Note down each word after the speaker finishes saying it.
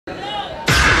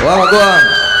Well, go on.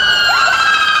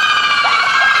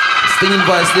 Stinging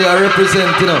voice they are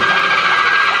representing, you know.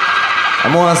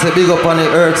 I'm going to say big up on the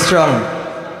earth strong.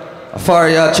 A far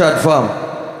yard chat fam.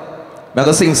 I'm going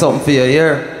to sing something for you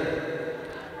here.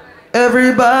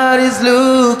 Everybody's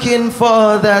looking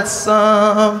for that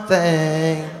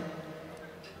something.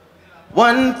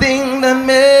 One thing that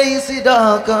makes it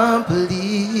all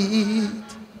complete.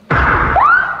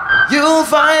 You'll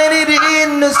find it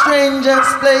in the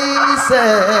strangest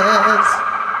places.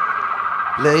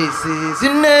 Places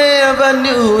you never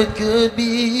knew it could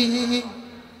be.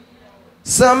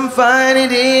 Some find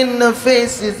it in the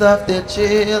faces of their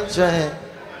children.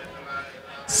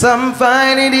 Some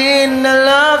find it in the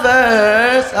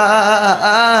lover's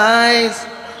eyes.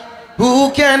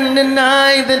 Who can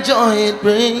deny the joy it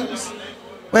brings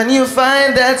when you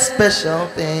find that special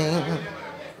thing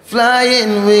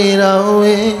flying without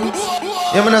wings?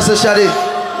 You mean I say, Shadi,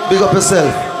 big up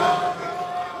yourself.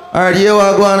 Alright, you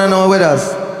are going on now with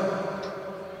us.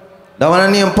 That one I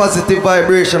name positive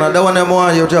vibration. That one I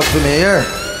want you drop for me, here.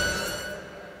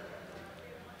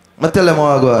 I tell them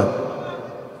how I go on.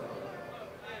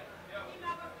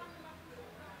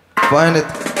 Find it.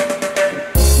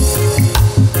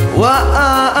 Wow,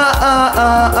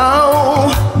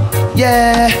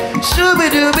 yeah.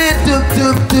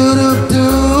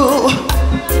 Shooby-dooby-doo-doo-doo-doo.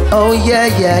 Oh yeah,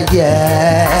 yeah,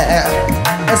 yeah.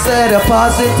 I said a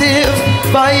positive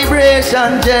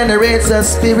vibration generates a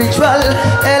spiritual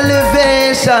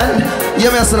elevation.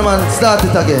 Yeah, Mr. Man, start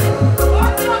it again.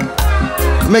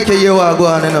 Make a year go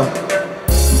on, you know.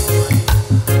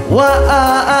 Wow,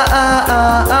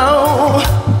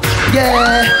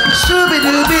 yeah.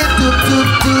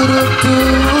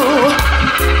 Shooby-dooby-doo-doo-doo-doo.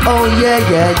 Oh yeah,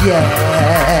 yeah,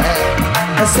 yeah.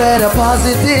 I said a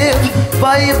positive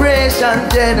vibration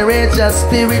generates a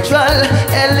spiritual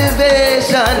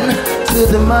elevation to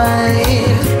the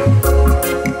mind.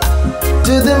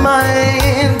 To the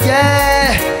mind,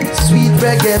 yeah. Sweet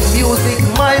reggae music,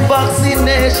 my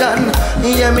vaccination.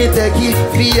 Hear me take it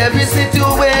for every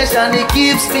situation. It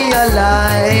keeps me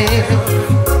alive.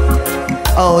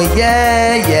 Oh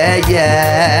yeah, yeah,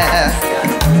 yeah.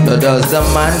 Does the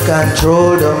man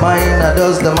control the mind, or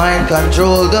does the mind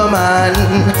control the man?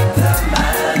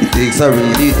 It takes a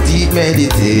really deep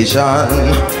meditation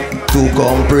to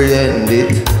comprehend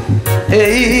it.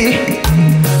 Hey,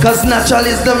 cause natural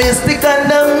is the mystic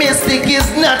and the mystic is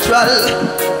natural.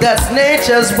 That's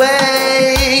nature's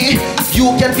way.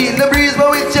 You can feel the breeze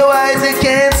but with your eyes you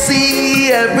can't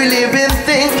see. Every living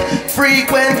thing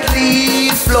frequently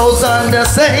flows on the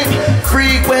same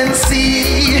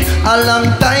frequency. A long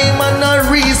time and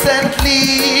not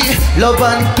recently. Love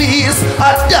and peace,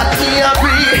 that me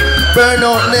agree. Burn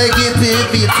out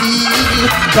negativity,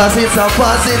 cause it's a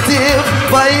positive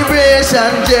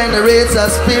vibration generates a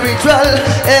spiritual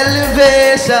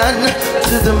elevation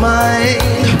to the mind.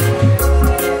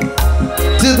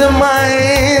 To the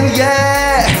mind,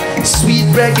 yeah. Sweet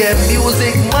reggae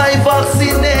music, my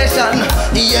vaccination.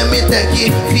 Hear me take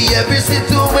it for every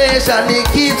situation. It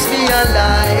keeps me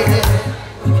alive.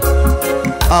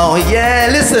 Oh yeah,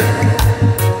 listen.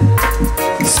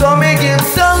 So me give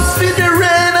thanks for the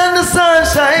rain and the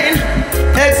sunshine.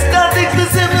 Ecstatic to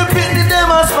see me pretty them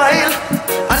a smile.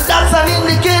 And that's an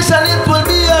indication it will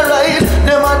be alright.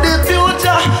 Them are the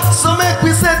future, so make we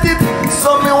set it.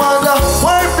 So me wonder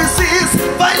why we cease.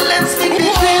 Violence in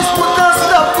decrease, put a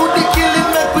stop to the killing,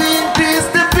 make we increase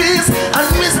the peace. And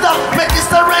mister, make this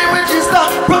the right register.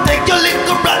 Protect your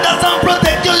little brothers and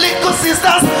protect your little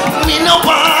sisters. Me no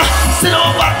want, see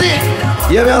nobody.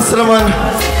 Yeah, me answer man.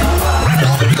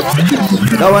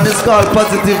 That one is called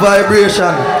Positive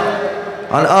Vibration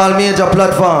on all major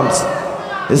platforms.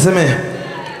 You see me?